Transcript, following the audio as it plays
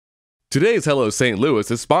Today's Hello St.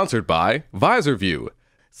 Louis is sponsored by VisorView,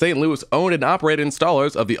 St. Louis owned and operated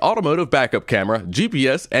installers of the automotive backup camera,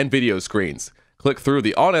 GPS, and video screens. Click through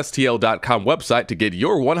the OnSTL.com website to get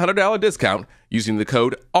your $100 discount using the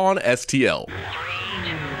code ONSTL.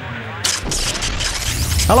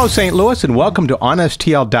 Hello, St. Louis, and welcome to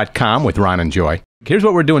OnSTL.com with Ron and Joy. Here's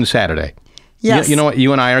what we're doing Saturday. Yes. You know what?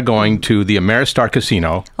 You and I are going to the Ameristar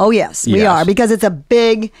Casino. Oh, yes, we are, because it's a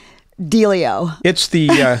big dealio. It's the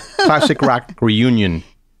Classic Rock Reunion,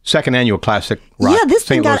 second annual Classic Rock. Yeah, this St.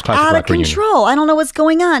 thing Louis got Classic out Rock of control. I don't know what's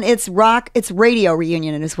going on. It's radio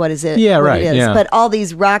reunion is what is it? Yeah, what right, It is. yeah. But all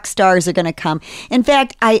these rock stars are going to come. In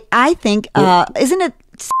fact, I think, isn't it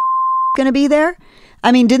going to be there?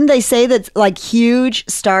 I mean, didn't they say that like huge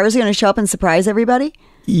stars are going to show up and surprise everybody?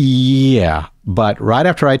 Yeah, but right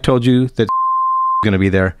after I told you that going to be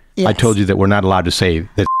there, I Yes. told you that we're not allowed to say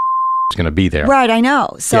that is going to be there. Right, I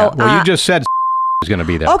know. So, yeah, well, you just said is going to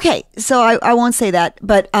be there. okay, so I won't say that,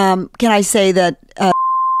 but can I say that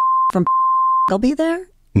from will be there?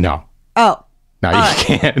 No. Oh, No, you right.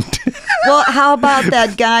 can't. well, how about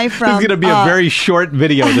that guy from? It's going to be a very short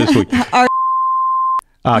video this week.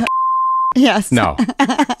 Yes. No.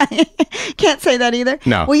 Can't say that either.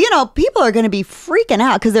 No. Well, you know, people are going to be freaking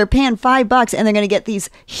out because they're paying $5 and they're going to get these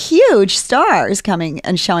huge stars coming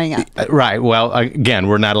and showing up. Right. Well, again,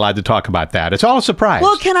 we're not allowed to talk about that. It's all a surprise.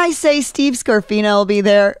 Well, can I say Steve Scarfino will be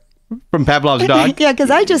there? From Pavlov's dog? Yeah, because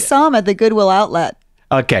I just saw him at the Goodwill Outlet.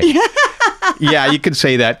 Okay. Yeah, you can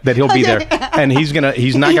say that he'll be there. And he's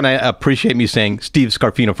not gonna appreciate me saying Steve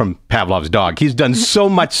Scarfino from Pavlov's dog. He's done so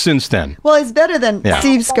much since then. Well, it's better than Yeah.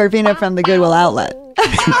 Steve Scarfino from the Goodwill Outlet.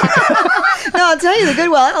 No, I'll tell you, the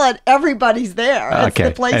Goodwill Outlet, everybody's there. It's Okay.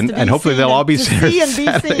 the place to be And hopefully seen they'll all be to there see and be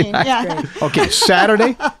Saturday seen. night. Yeah. Okay,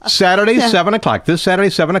 Saturday, 7 o'clock. This Saturday,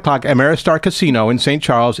 7 o'clock, Ameristar Casino in St.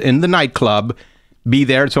 Charles in the nightclub. Be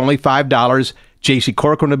there. It's only $5. J.C.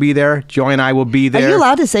 Corcoran will be there. Joy and I will be there. Are you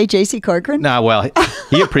allowed to say J.C. Corcoran? Nah, well,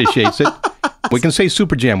 he appreciates it. We can say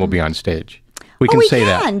Super Jam will be on stage. We can we say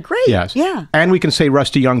that. can. Great. Yes. Yeah. And we can say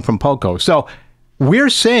Rusty Young from Poco. So we're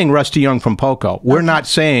saying Rusty Young from Poco. We're not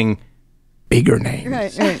saying bigger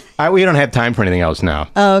names. Right. We don't have time for anything else now.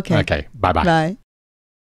 Oh, okay. Okay. Bye-bye. Bye.